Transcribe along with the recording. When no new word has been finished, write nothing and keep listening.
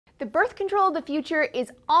The birth control of the future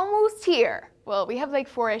is almost here. Well, we have like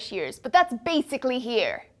 4-ish years, but that's basically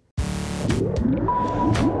here.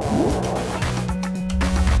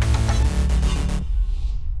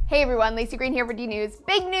 Hey everyone, Laci Green here for DNews.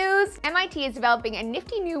 Big news! MIT is developing a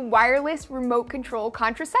nifty new wireless remote control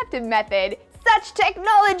contraceptive method. Such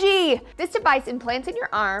technology! This device implants in your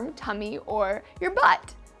arm, tummy, or your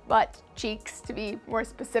butt cheeks to be more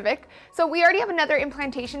specific. So we already have another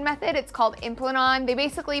implantation method. It's called Implant. They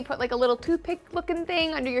basically put like a little toothpick looking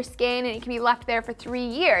thing under your skin and it can be left there for 3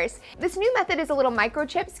 years. This new method is a little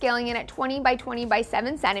microchip scaling in at 20 by 20 by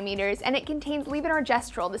 7 centimeters, and it contains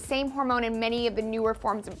levonorgestrel, the same hormone in many of the newer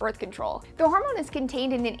forms of birth control. The hormone is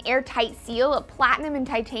contained in an airtight seal of platinum and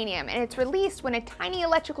titanium, and it's released when a tiny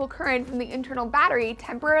electrical current from the internal battery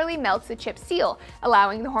temporarily melts the chip seal,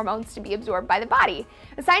 allowing the hormones to be absorbed by the body.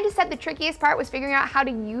 The scientists said the trickiest part was figuring out how to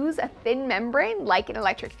use a thin membrane like an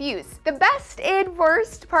electric fuse. The best and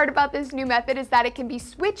worst part about this new method is that it can be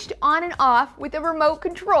switched on and off with a remote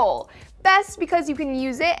control. Best because you can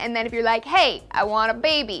use it, and then if you're like, hey, I want a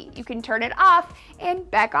baby, you can turn it off and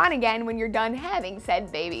back on again when you're done having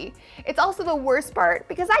said baby. It's also the worst part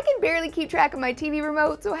because I can barely keep track of my TV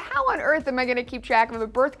remote, so how on earth am I gonna keep track of a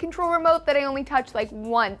birth control remote that I only touch like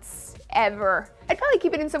once ever? I'd probably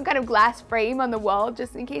keep it in some kind of glass frame on the wall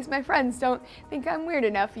just in case my friends don't think I'm weird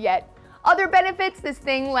enough yet. Other benefits, this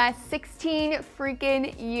thing lasts 16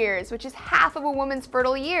 freaking years, which is half of a woman's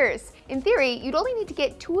fertile years. In theory, you'd only need to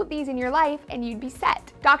get 2 of these in your life and you'd be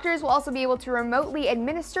set. Doctors will also be able to remotely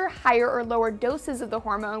administer higher or lower doses of the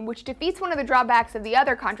hormone, which defeats one of the drawbacks of the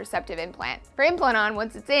other contraceptive implant. For Implant,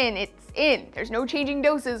 once it's in, it's in. There's no changing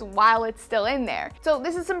doses while it's still in there. So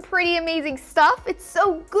this is some pretty amazing stuff. It's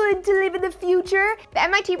so good to live in the future. The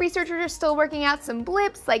MIT researchers are still working out some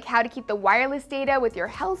blips, like how to keep the wireless data with your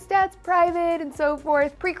health stats private and so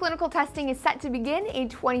forth. Preclinical testing is set to begin in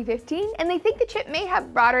 2015, and they think the chip may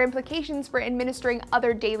have broader implications for administering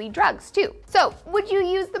other daily drugs too. So would you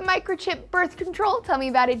use the microchip birth control? Tell me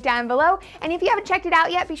about it down below. And if you haven't checked it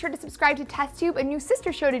out yet, be sure to subscribe to TestTube, a new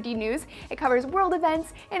sister show to DNews. It covers world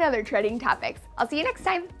events and other trending topics. I'll see you next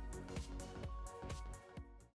time.